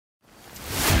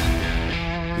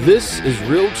This is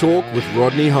Real Talk with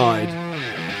Rodney Hyde.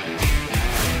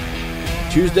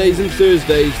 Tuesdays and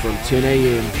Thursdays from 10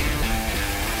 a.m.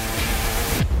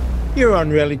 You're on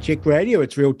Reality Check Radio.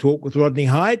 It's Real Talk with Rodney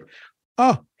Hyde.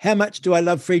 Oh, how much do I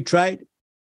love free trade?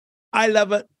 I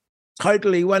love it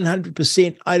totally,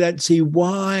 100%. I don't see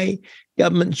why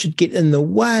government should get in the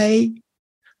way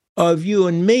of you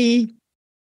and me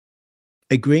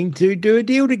agreeing to do a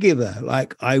deal together.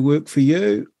 Like, I work for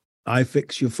you, I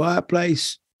fix your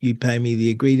fireplace, you pay me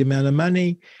the agreed amount of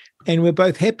money, and we're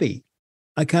both happy.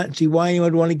 I can't see why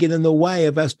anyone would want to get in the way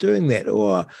of us doing that.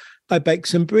 Or I bake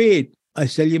some bread, I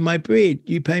sell you my bread,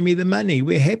 you pay me the money,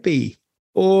 we're happy.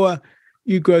 Or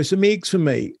you grow some eggs for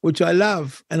me, which I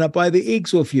love, and I buy the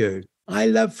eggs off you. I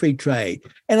love free trade.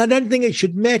 And I don't think it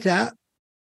should matter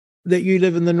that you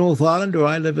live in the North Island or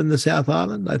I live in the South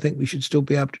Island. I think we should still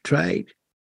be able to trade.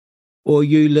 Or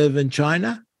you live in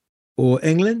China or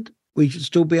England, we should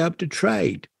still be able to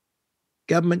trade.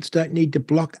 Governments don't need to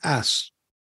block us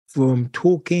from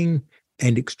talking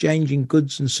and exchanging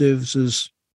goods and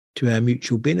services to our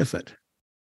mutual benefit.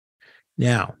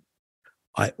 Now,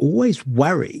 I always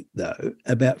worry, though,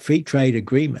 about free trade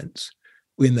agreements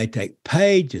when they take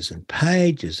pages and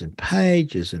pages and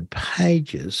pages and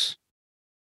pages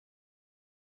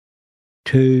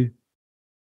to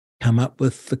come up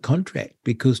with the contract,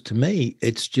 because to me,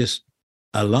 it's just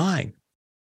a line.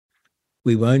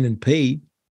 We won't impede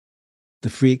the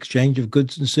free exchange of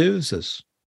goods and services,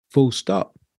 full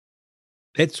stop.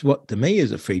 That's what to me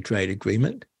is a free trade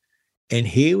agreement. And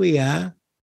here we are.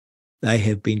 They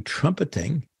have been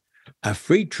trumpeting a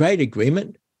free trade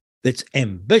agreement that's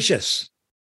ambitious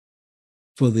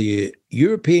for the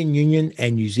European Union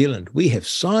and New Zealand. We have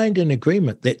signed an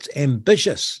agreement that's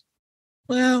ambitious.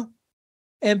 Well,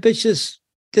 ambitious,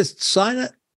 just sign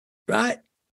it, right?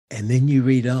 And then you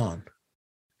read on.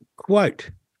 Quote,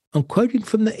 I'm quoting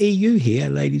from the EU here,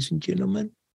 ladies and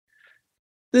gentlemen.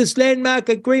 This landmark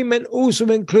agreement also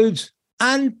includes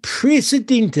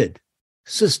unprecedented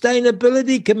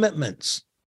sustainability commitments,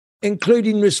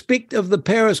 including respect of the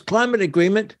Paris Climate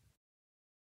Agreement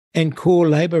and core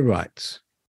labour rights.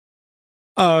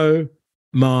 Oh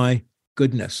my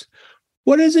goodness.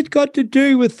 What has it got to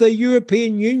do with the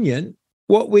European Union,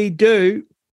 what we do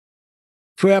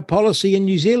for our policy in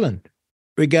New Zealand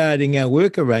regarding our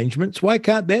work arrangements? Why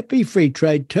can't that be free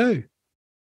trade too?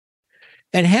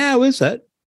 And how is it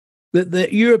that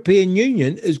the European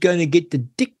Union is going to get to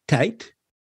dictate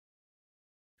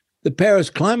the Paris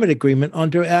Climate Agreement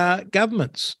onto our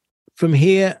governments from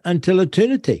here until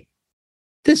eternity?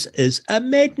 This is a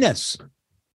madness.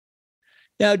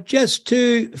 Now, just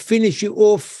to finish you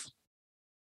off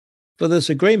for this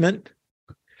agreement,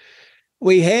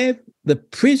 we have the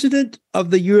President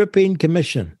of the European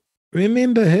Commission.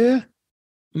 Remember her?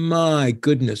 My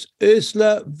goodness,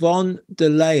 Ursula von der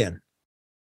Leyen.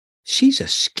 She's a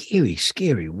scary,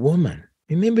 scary woman.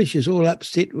 Remember, she's all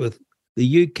upset with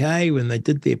the UK when they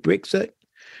did their Brexit,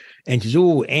 and she's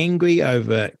all angry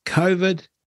over COVID.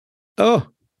 Oh,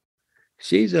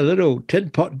 she's a little tin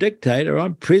pot dictator.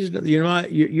 I'm president of the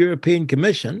European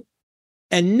Commission,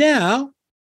 and now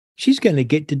she's going to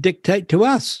get to dictate to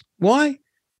us. Why?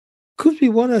 Because we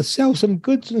want to sell some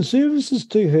goods and services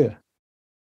to her.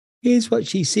 Here's what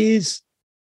she says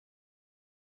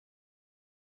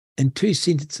in 2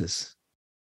 sentences.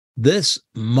 This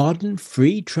modern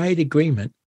free trade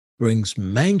agreement brings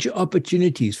major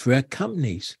opportunities for our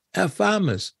companies, our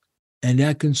farmers, and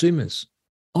our consumers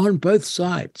on both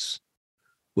sides,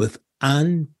 with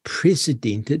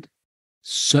unprecedented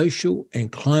social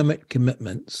and climate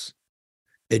commitments.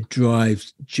 It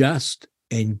drives just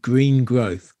and green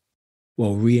growth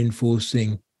while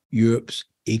reinforcing Europe's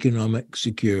economic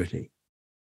security.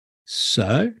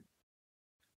 So,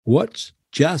 what's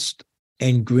just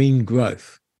and green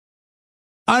growth?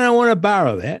 I don't want to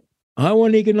borrow that. I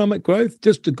want economic growth,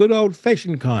 just the good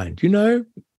old-fashioned kind,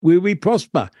 where we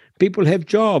prosper. People have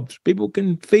jobs. People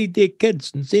can feed their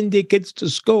kids and send their kids to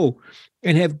school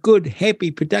and have good,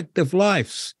 happy, productive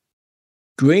lives.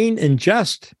 Green and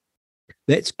just,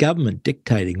 that's government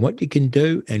dictating what you can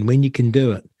do and when you can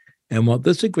do it. And what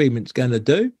this agreement's going to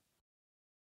do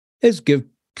is give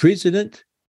President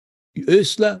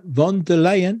Ursula von der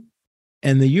Leyen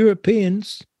and the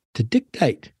Europeans to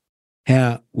dictate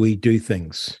how we do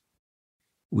things.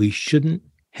 We shouldn't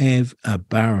have a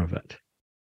bar of it.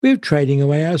 We're trading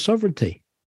away our sovereignty.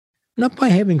 Not by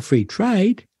having free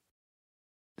trade.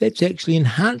 That's actually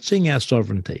enhancing our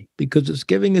sovereignty, because it's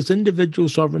giving us individual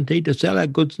sovereignty to sell our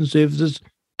goods and services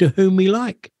to whom we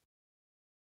like.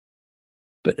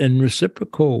 But in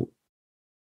reciprocal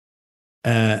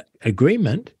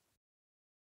agreement,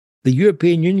 the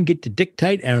European Union get to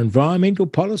dictate our environmental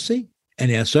policy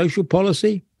and our social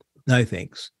policy? No,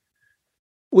 thanks.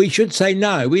 We should say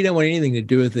no. We don't want anything to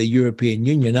do with the European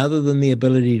Union other than the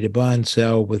ability to buy and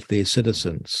sell with their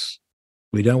citizens.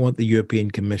 We don't want the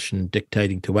European Commission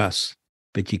dictating to us,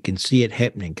 but you can see it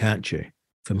happening, can't you?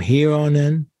 From here on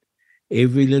in,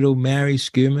 every little Maori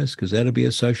skirmish, because that'll be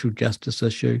a social justice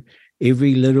issue,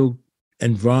 every little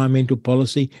environmental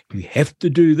policy, you have to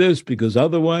do this because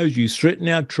otherwise you threaten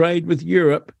our trade with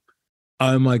Europe.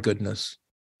 Oh my goodness.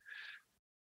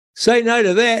 Say no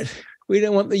to that. We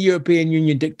don't want the European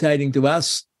Union dictating to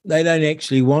us. They don't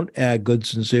actually want our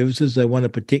goods and services. They want to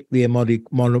protect their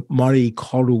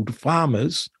Māori-coddled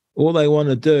farmers. All they want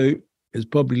to do is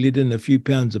probably let in a few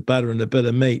pounds of butter and a bit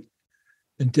of meat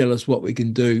and tell us what we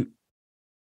can do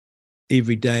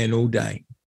every day and all day.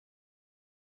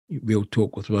 Real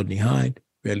Talk with Rodney Hyde,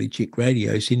 Reality Check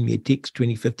Radio. Send me a text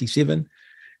 2057.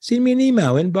 Send me an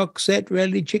email,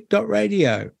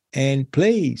 inbox@realitycheck.radio. And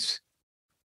please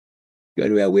go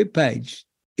to our webpage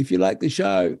if you like the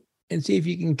show and see if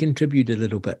you can contribute a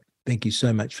little bit. Thank you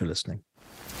so much for listening.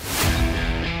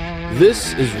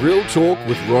 This is Real Talk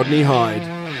with Rodney Hyde.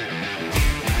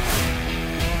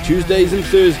 Tuesdays and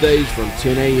Thursdays from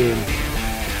 10 a.m.